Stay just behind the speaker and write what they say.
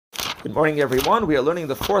Good morning, everyone. We are learning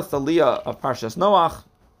the fourth aliyah of Parshas Noach.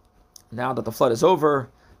 Now that the flood is over,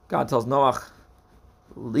 God tells Noach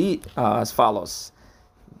as follows: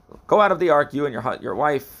 go out of the ark, you and your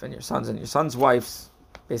wife and your sons' wives.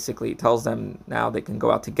 Basically, he tells them now they can go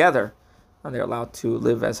out together, and they're allowed to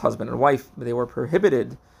live as husband and wife. They were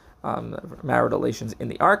prohibited marital relations in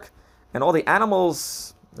the ark, and all the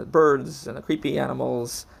animals, the birds and the creepy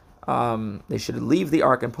animals, they should leave the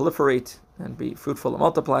ark and proliferate and be fruitful and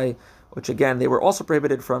multiply, which again, they were also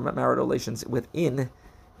prohibited from marital relations within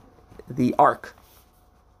the ark.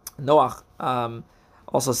 Noach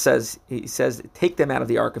also says, take them out of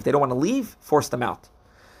the ark. If they don't want to leave, force them out.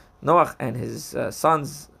 Noach and his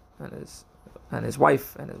sons and his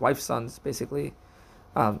wife and his wife's sons basically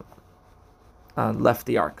left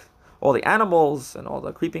the ark. All the animals and all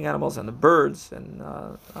the creeping animals and the birds and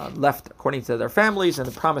left according to their families, and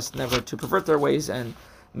they promised never to pervert their ways and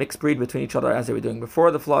mix breed between each other as they were doing before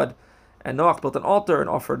the flood. And Noach built an altar and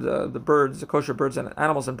offered the birds, the kosher birds and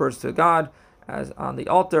animals and birds to God. As on the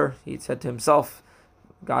altar, he said to himself,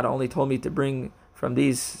 God only told me to bring from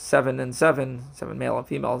these seven male and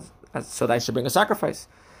females, so that I should bring a sacrifice.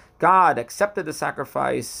 God accepted the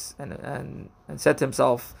sacrifice and said to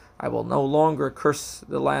himself, I will no longer curse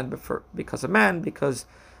the land because of man, because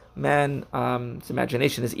man's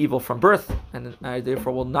imagination is evil from birth, and I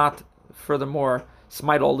therefore will not furthermore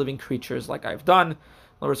smite all living creatures like I've done. In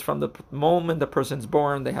other words, from the moment the person's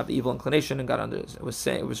born, they have the evil inclination, and God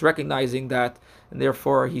was recognizing that, and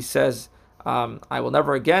therefore he says, I will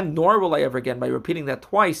never again, nor will I ever again. By repeating that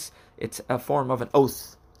twice, it's a form of an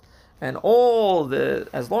oath. And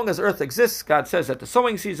as long as earth exists, God says that the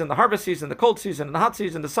sowing season, the harvest season, the cold season, and the hot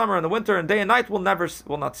season, the summer and the winter, and day and night will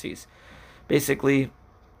not cease. Basically,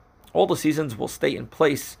 all the seasons will stay in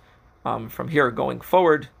place from here going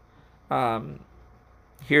forward.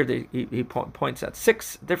 Here he points at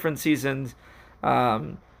 6 different seasons.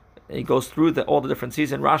 He goes through all the different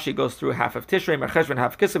seasons. Rashi goes through half of Tishrei, Mercheshvan,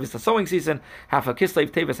 half of Kislev is the sowing season, half of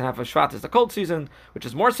Kislev, Teves, and half of Shvat is the cold season, which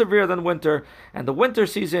is more severe than winter. And the winter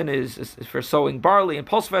season is for sowing barley and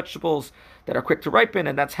pulse vegetables that are quick to ripen,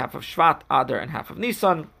 and that's half of Shvat, Adar, and half of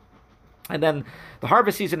Nisan. And then the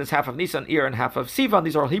harvest season is half of Nisan, Iyar, and half of Sivan.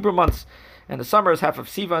 These are all Hebrew months. And the summer is half of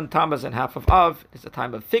Sivan, Tammuz, and half of Av. It's the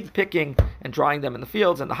time of fig picking and drying them in the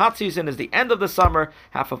fields. And the hot season is the end of the summer,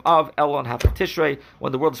 half of Av, Elul, and half of Tishrei,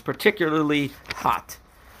 when the world is particularly hot.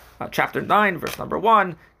 Chapter 9, verse number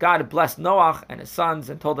 1, God blessed Noach and his sons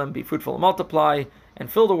and told them, be fruitful and multiply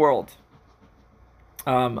and fill the world.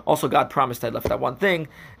 Also, God promised, I left that one thing,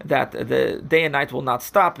 that the day and night will not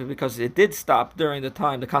stop, because it did stop during the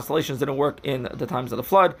time. The constellations didn't work in the times of the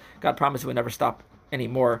flood. God promised it would never stop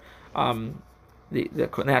anymore. The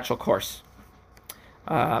natural course.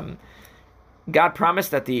 God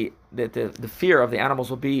promised that the fear of the animals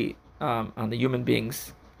will be on the human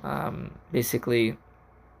beings. Basically,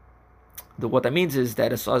 what that means is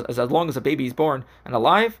that as long as a baby is born and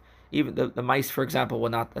alive, even the mice, for example, will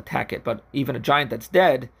not attack it. But even a giant that's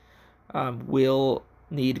dead will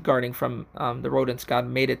need guarding from the rodents. God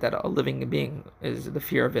made it that a living being the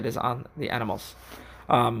fear of it is on the animals.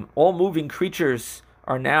 All moving creatures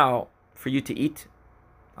are now for you to eat,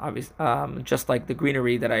 obviously, just like the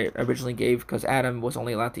greenery that I originally gave, because Adam was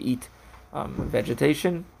only allowed to eat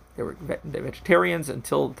vegetation. They were vegetarians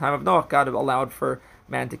until the time of Noah. God allowed for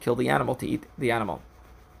man to kill the animal, to eat the animal.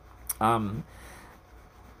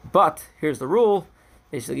 But here's the rule.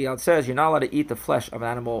 Basically, God says you're not allowed to eat the flesh of an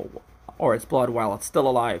animal or its blood while it's still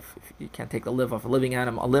alive. You can't take the limb off a living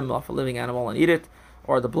animal and eat it,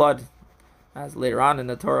 or the blood. As later on in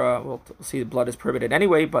the Torah, we'll see the blood is prohibited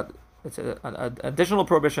anyway, but it's an additional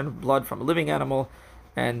prohibition of blood from a living animal.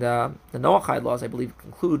 And the Noachide laws, I believe,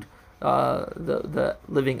 conclude the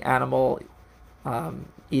living animal,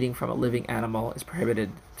 eating from a living animal is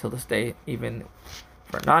prohibited till this day, even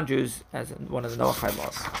for non-Jews, as in one of the Noachide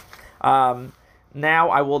laws. Now,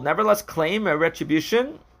 I will nevertheless claim a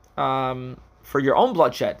retribution for your own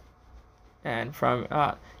bloodshed, and from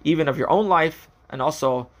even of your own life, and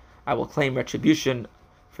also I will claim retribution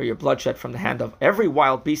for your bloodshed from the hand of every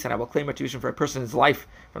wild beast, and I will claim retribution for a person's life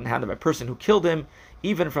from the hand of a person who killed him,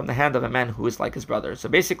 even from the hand of a man who is like his brother. So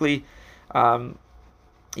basically, even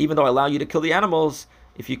though I allow you to kill the animals,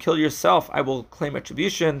 if you kill yourself, I will claim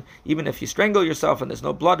retribution. Even if you strangle yourself and there's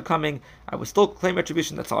no blood coming, I will still claim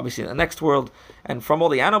retribution. That's obviously in the next world. And from all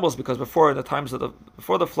the animals, because before the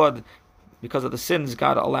flood, because of the sins,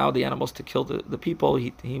 God allowed the animals to kill the people.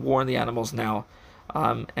 He warned the animals now.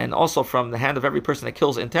 And also from the hand of every person that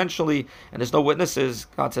kills intentionally, and there's no witnesses,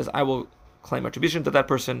 God says, I will claim retribution to that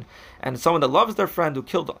person. And someone that loves their friend who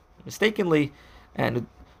killed mistakenly, and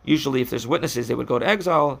usually if there's witnesses, they would go to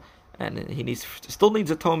exile, and still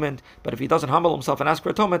needs atonement. But if he doesn't humble himself and ask for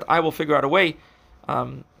atonement, I will figure out a way.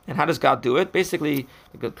 And how does God do it? Basically,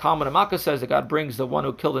 the Talmud of Makkah says that God brings the one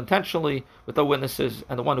who killed intentionally with no witnesses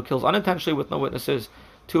and the one who kills unintentionally with no witnesses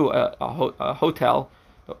to a hotel.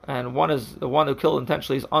 And one is the one who killed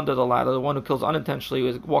intentionally is under the ladder. The one who kills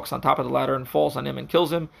unintentionally walks on top of the ladder and falls on him and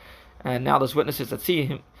kills him. And now there's witnesses that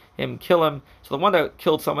see him kill him. So the one that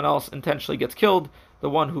killed someone else intentionally gets killed. The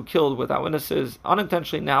one who killed without witnesses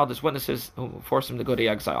unintentionally, now there's witnesses who force him to go to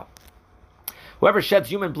exile. Whoever sheds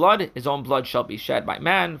human blood, his own blood shall be shed by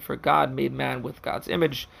man, for God made man with God's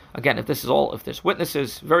image. Again, if there's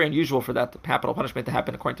witnesses, very unusual for that capital punishment to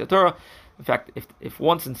happen according to the Torah. In fact, if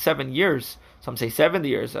once in 7 years, some say 70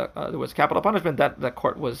 years, there was capital punishment, that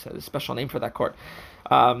court was a special name for that court.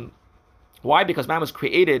 Why? Because man was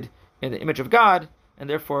created in the image of God, and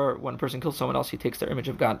therefore when a person kills someone else, he takes their image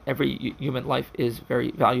of God. Every human life is very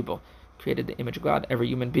valuable. Created the image of God, every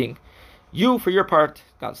human being. You, for your part,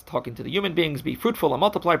 God's talking to the human beings, be fruitful and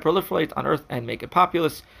multiply, proliferate on earth and make it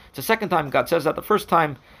populous. It's the second time God says that. The first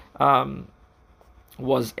time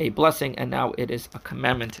was a blessing, and now it is a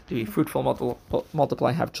commandment to be fruitful,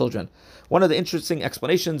 multiply, have children. One of the interesting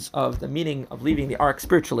explanations of the meaning of leaving the ark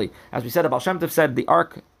spiritually, as we said, Baal Shem Tov said, the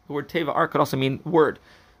ark, the word teva, ark, could also mean word.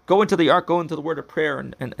 Go into the ark, go into the word of prayer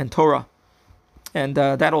and Torah, and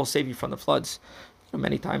that will save you from the floods.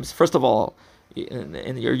 Many times, first of all,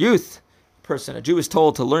 in your youth, a Jew is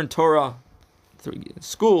told to learn Torah through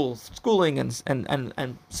schooling and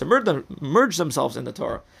submerge themselves in the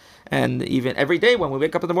Torah. And even every day when we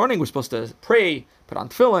wake up in the morning, we're supposed to pray, put on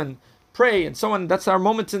tefillin, pray, and so on. That's our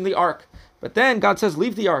moments in the ark. But then God says,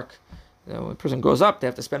 leave the ark. When a person grows up, they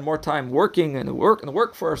have to spend more time working in the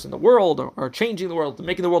workforce, in the world, or changing the world,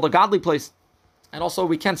 making the world a godly place. And also,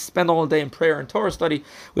 we can't spend all day in prayer and Torah study.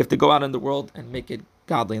 We have to go out in the world and make it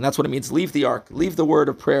godly. And that's what it means, leave the ark, leave the word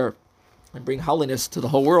of prayer, and bring holiness to the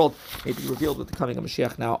whole world, may be revealed with the coming of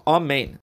Mashiach now. Amen.